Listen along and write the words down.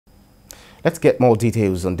Let's get more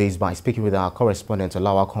details on this by speaking with our correspondent,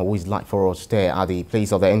 Ola Awakan, who is live for us there at the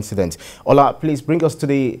place of the incident. Ola, please bring us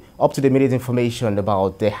to up-to-the-minute information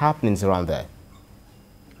about the happenings around there.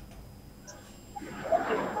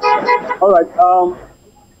 All right.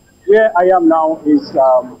 Where I am now is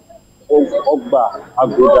Ola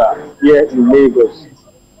Awakan here in Lagos.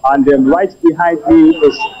 And right behind me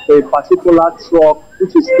is a particular truck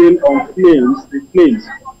which is still on flames, the flames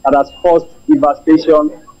that has caused devastation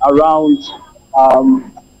around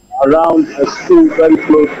a school very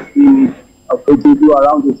close to Ojodu,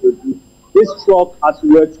 around Ojodu. This truck, as we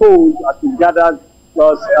were told, as we gathered,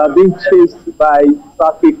 was being chased by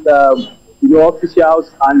traffic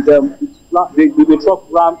officials, and the truck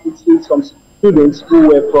ran into some students who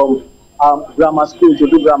were from grammar school,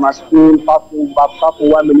 Ojodu Grammar School,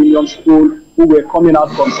 Papu Millennium School, who were coming out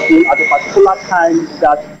from school at a particular time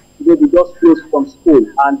that they just closed from school.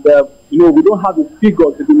 And, we don't have the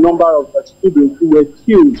figure to the number of students who were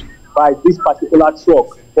killed by this particular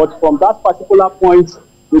truck. But from that particular point,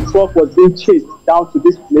 the truck was being chased down to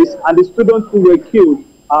this place, and the students who were killed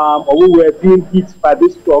or who were being hit by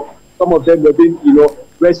this truck, some of them were being,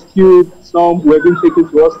 rescued, some were being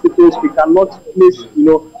taken to hospitals. We cannot place,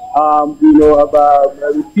 a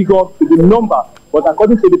figure to the number, but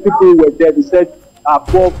according to the people who were there, they said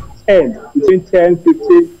above 10, between 10,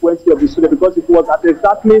 15, 20 of the students, because it was at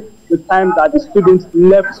exactly the time that the students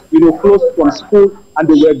left, close from school, and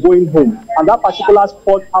they were going home. And that particular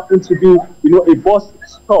spot happened to be, a bus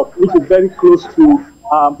stop, which is very close to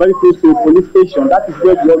a police station. That is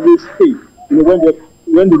where they always stay,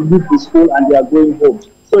 when they leave the school and they are going home.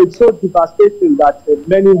 So it's so devastating that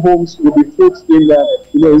many homes will be put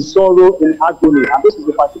in sorrow, in agony. And this is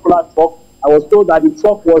a particular truck. I was told that the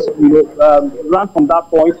truck was, ran from that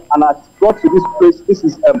point and has brought to this place. This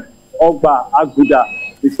is Ola Awakan.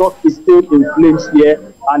 The truck is still in flames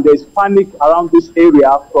here, and there's panic around this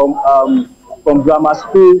area from grammar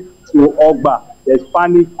school to Ola. There's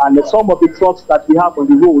panic, and some of the trucks that we have on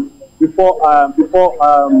the road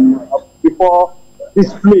before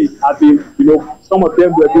this place have been, some of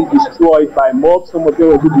them were being destroyed by mobs, some of them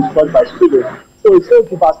were being destroyed by students. So it's so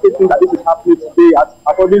devastating that this is happening today.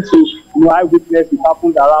 According to eyewitness, it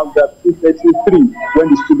happened around 2:33 when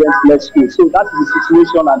the students left school. So that is the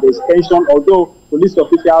situation, and there's tension. Although police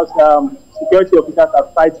officials, security officials have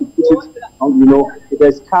tried to put it on,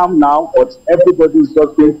 there's calm now, but everybody is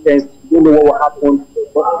just being tense. We don't know what will happen.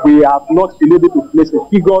 But we have not been able to place a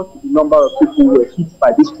figure to the number of people who were hit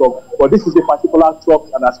by this truck. But this is a particular truck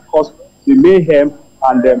that has caused the mayhem,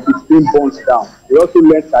 and it's been burnt down. We also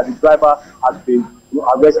learned that the driver has been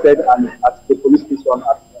arrested and at the police station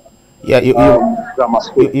at grammar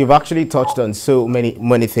school. You've actually touched on so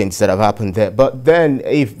many things that have happened there. But then,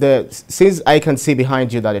 since I can see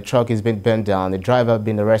behind you that the truck has been burnt down, the driver has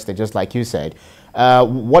been arrested, just like you said,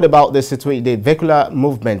 what about the situation, the vehicular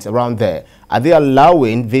movement around there? Are they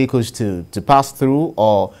allowing vehicles to pass through,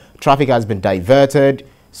 or traffic has been diverted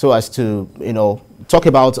so as to, talk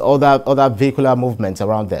about other vehicular movements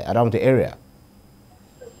around there, around the area?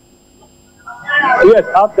 Yes,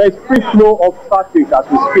 there's free flow of traffic as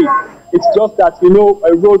we speak. It's just that, a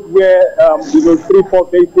road where,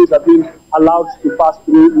 3-4 vehicles have been allowed to pass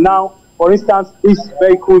through. Now, for instance, this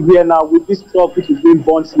vehicle here now, with this truck which is being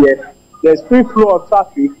burnt here, there's free flow of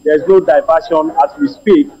traffic. There's no diversion as we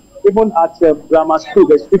speak. Even at grammar school,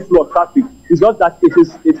 there's free flow of traffic. It's just that it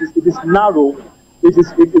is narrow. It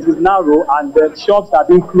is narrow, and the shops are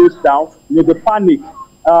being closed down. The panic.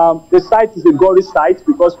 The site is a gory site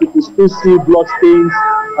because we can still see blood stains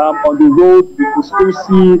on the road. We can still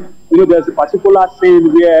see, there's a particular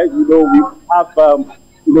scene where, we have,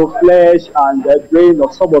 flesh and brain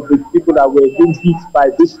of some of the people that were being hit by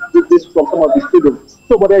this from some of the students.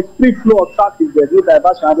 So, but there's free flow of traffic. There's no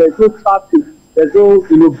diversion. And there's no traffic. There's no,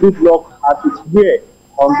 good luck as it's here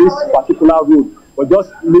on this particular road. But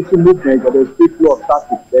just little movement, but there's free flow of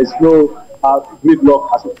traffic. There's no gridlock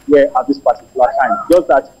as it were at this particular time. Just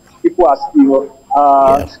that people are,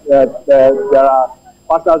 there are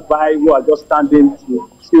passers-by who are just standing to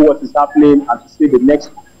see what is happening and to see the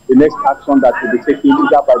next action that will be taken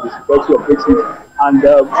either by the security operatives. And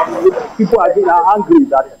people are angry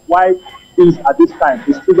that why things at this time.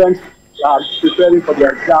 The students are preparing for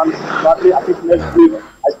their exams. Probably, I think next week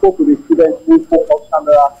I spoke with the students who spoke off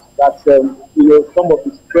camera that some of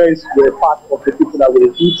his friends were part of the people that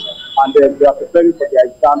were hit, and they are preparing for their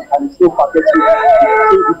exams, and it's so pathetic. We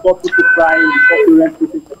saw people crying, we saw parents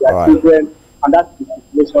waiting for their children, and that's the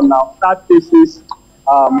situation now. Sad cases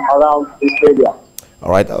around this area. All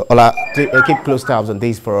right, Ola, keep close tabs on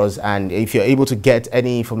this for us, and if you're able to get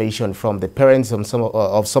any information from the parents of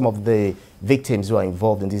some of the victims who are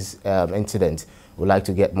involved in this incident, we'd like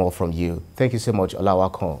to get more from you. Thank you so much, Ola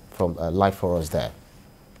Awakan, from Live for Us there.